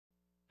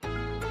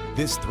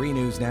This 3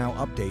 News Now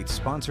update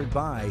sponsored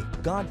by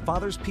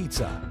Godfather's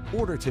Pizza.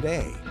 Order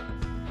today.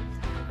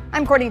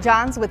 I'm Courtney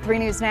Johns with 3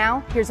 News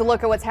Now. Here's a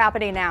look at what's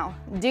happening now.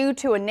 Due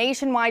to a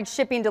nationwide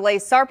shipping delay,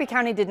 Sarpy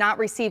County did not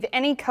receive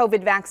any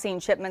COVID vaccine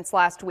shipments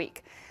last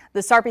week.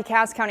 The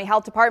Sarpy-Cass County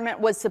Health Department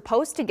was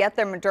supposed to get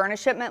their Moderna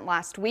shipment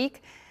last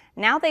week.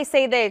 Now they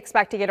say they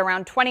expect to get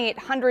around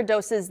 2,800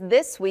 doses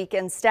this week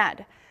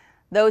instead.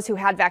 Those who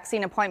had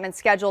vaccine appointments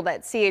scheduled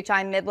at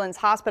CHI Midlands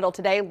Hospital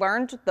today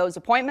learned those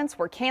appointments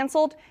were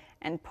canceled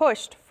and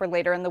pushed for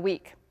later in the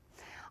week.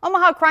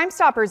 Omaha Crime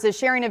Stoppers is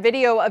sharing a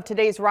video of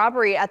today's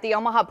robbery at the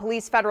Omaha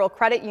Police Federal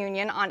Credit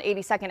Union on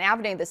 82nd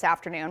Avenue this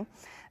afternoon.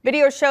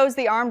 Video shows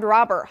the armed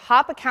robber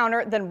hop a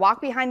counter, then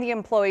walk behind the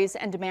employees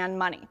and demand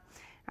money.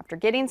 After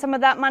getting some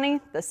of that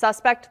money, the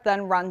suspect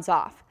then runs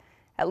off.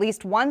 At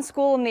least one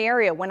school in the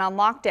area went on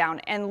lockdown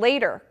and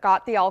later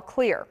got the all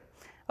clear.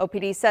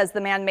 OPD says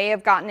the man may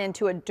have gotten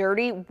into a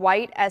dirty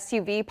white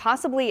SUV,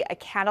 possibly a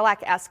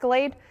Cadillac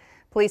Escalade.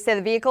 Police say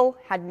the vehicle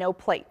had no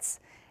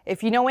plates.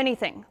 If you know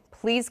anything,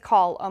 please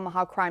call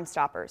Omaha Crime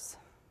Stoppers.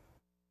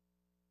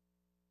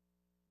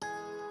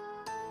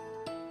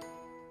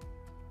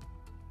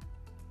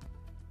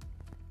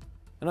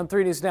 And on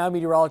 3 News Now,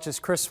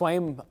 meteorologist Chris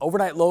Swaim.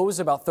 Overnight lows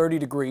about 30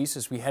 degrees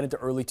as we head into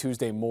early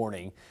Tuesday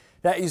morning.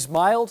 That is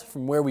mild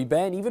from where we've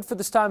been, even for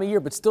this time of year,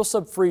 but still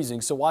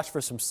sub-freezing, so watch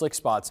for some slick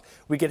spots.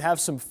 We could have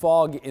some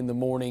fog in the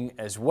morning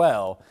as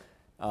well.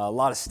 A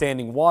lot of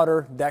standing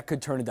water that could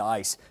turn into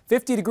ice.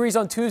 50 degrees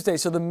on Tuesday,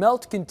 so the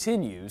melt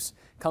continues.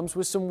 Comes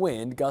with some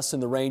wind, gusts in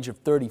the range of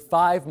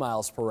 35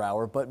 miles per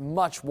hour, but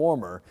much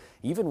warmer,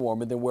 even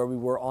warmer than where we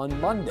were on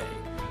Monday.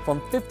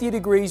 From 50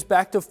 degrees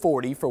back to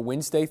 40 for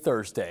Wednesday,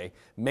 Thursday.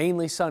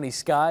 Mainly sunny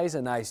skies,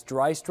 a nice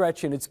dry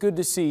stretch, and it's good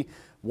to see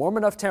warm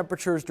enough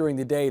temperatures during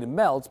the day to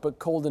melt, but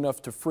cold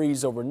enough to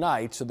freeze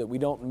overnight so that we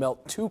don't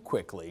melt too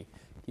quickly.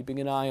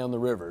 Keeping an eye on the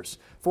rivers.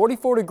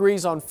 44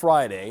 degrees on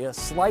Friday, a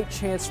slight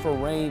chance for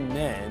rain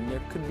then.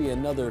 There could be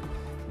another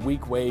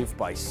weak wave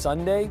by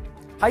Sunday.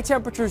 High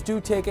temperatures do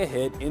take a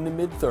hit in the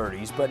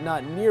mid-30s, but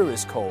not near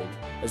as cold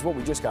as what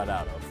we just got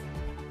out of.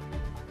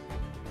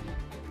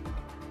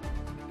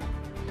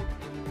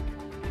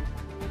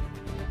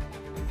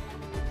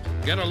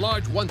 Get a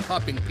large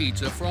one-topping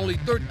pizza for only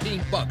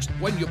 $13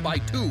 when you buy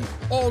 2.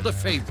 All the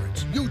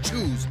favorites. You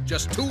choose.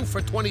 Just 2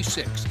 for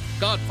 $26.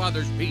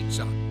 Godfather's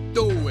Pizza.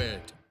 Do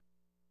it.